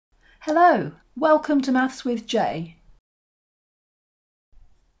Hello, welcome to Maths with Jay.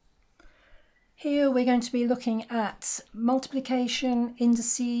 Here we're going to be looking at multiplication,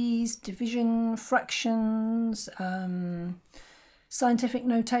 indices, division, fractions, scientific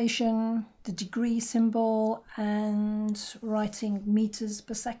notation, the degree symbol, and writing meters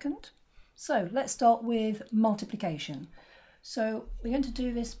per second. So let's start with multiplication. So we're going to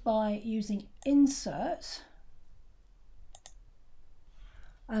do this by using insert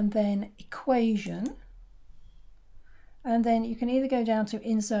and then equation, and then you can either go down to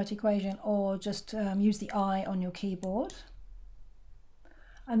insert equation or just use the I on your keyboard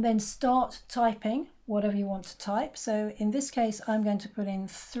and then start typing whatever you want to type. So in this case I'm going to put in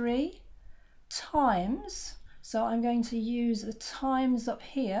 3 times, so I'm going to use the times up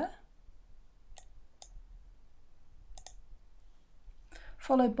here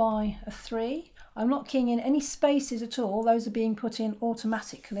followed by a 3. I'm not keying in any spaces at all, those are being put in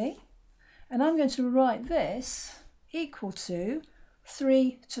automatically. And I'm going to write this equal to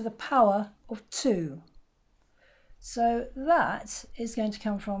 3 to the power of 2. So that is going to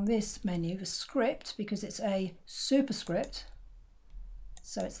come from this menu, the script, because it's a superscript.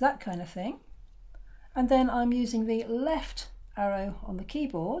 So it's that kind of thing. And then I'm using the left arrow on the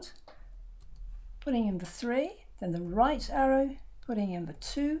keyboard, putting in the 3, then the right arrow, putting in the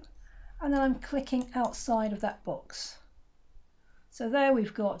 2, and then I'm clicking outside of that box. So there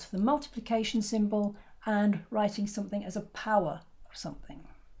we've got the multiplication symbol and writing something as a power of something.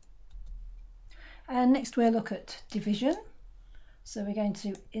 And next we'll look at division. So we're going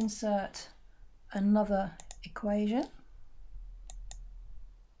to insert another equation.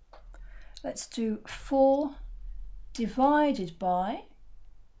 Let's do 4 divided by,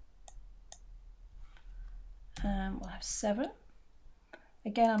 we'll have 7.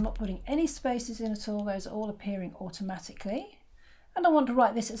 Again, I'm not putting any spaces in at all, those are all appearing automatically. And I want to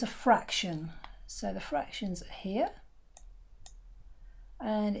write this as a fraction. So the fractions are here,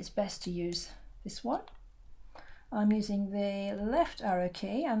 and it's best to use this one. I'm using the left arrow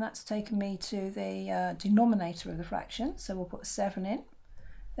key, and that's taken me to the denominator of the fraction, so we'll put 7 in.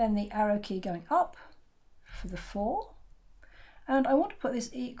 Then the arrow key going up for the 4. And I want to put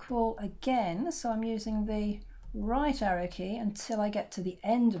this equal again, so I'm using the right arrow key until I get to the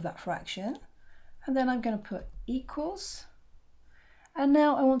end of that fraction, and then I'm going to put equals. And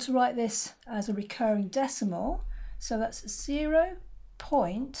now I want to write this as a recurring decimal, so that's 0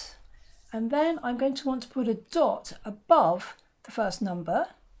 point, and then I'm going to want to put a dot above the first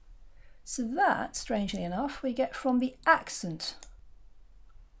number, so that, strangely enough, we get from the accent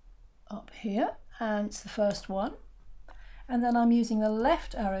up here, and it's the first one. And then I'm using the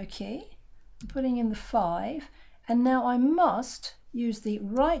left arrow key, putting in the 5, and now I must use the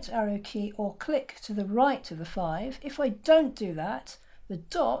right arrow key or click to the right of the 5. If I don't do that, the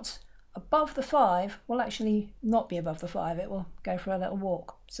dot above the 5 will actually not be above the 5, it will go for a little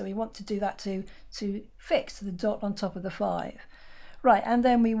walk. So we want to do that to fix the dot on top of the 5. Right, and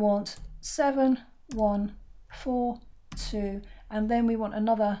then we want 7, 1, 4, 2, and then we want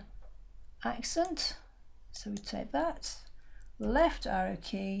another accent. So we take that, left arrow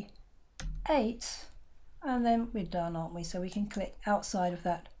key, 8, and then we're done, aren't we? So we can click outside of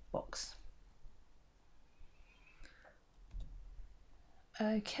that box.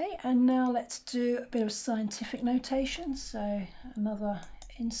 Okay, and now let's do a bit of scientific notation. So another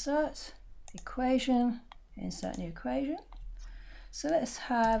insert, equation, insert new equation. So let's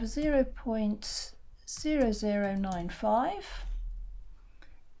have 0.0095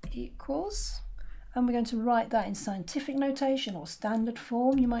 equals, and we're going to write that in scientific notation or standard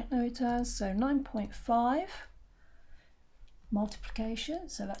form, you might know it as. So 9.5 multiplication,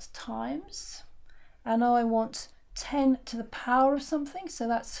 so that's times. And now I want 10 to the power of something, so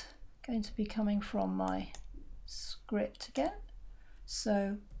that's going to be coming from my script again.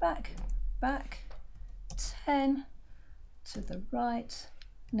 So back, 10 to the right,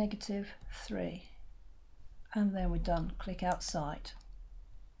 -3. And then we're done, click outside.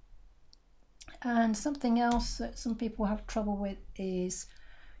 And something else that some people have trouble with is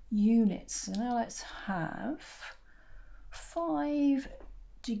units. So now let's have 5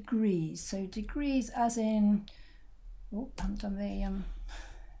 degrees. So degrees as in, oh, I haven't done the,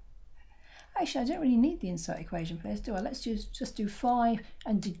 actually I don't really need the insert equation for this, do I? Let's just do 5,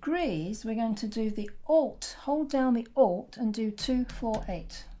 and degrees, we're going to do the Alt, hold down the Alt and do 2, 4,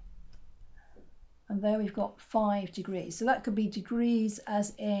 8. And there we've got 5 degrees. So that could be degrees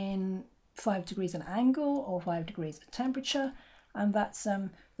as in 5 degrees an angle or 5 degrees of temperature, and that's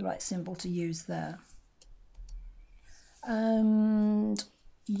the right symbol to use there. And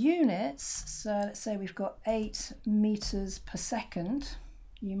units, so let's say we've got 8 meters per second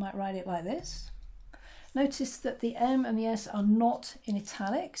you might write it like this. Notice that the M and the S are not in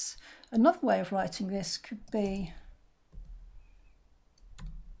italics. Another way of writing this could be,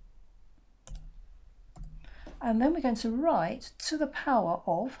 and then we're going to write to the power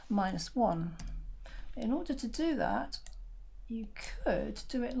of -1. In order to do that, you could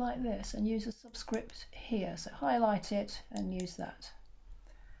do it like this and use a subscript here. So highlight it and use that.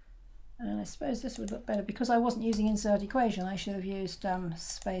 And I suppose this would look better because I wasn't using insert equation. I should have used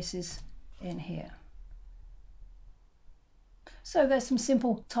spaces in here. So there's some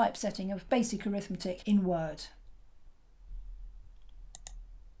simple typesetting of basic arithmetic in Word.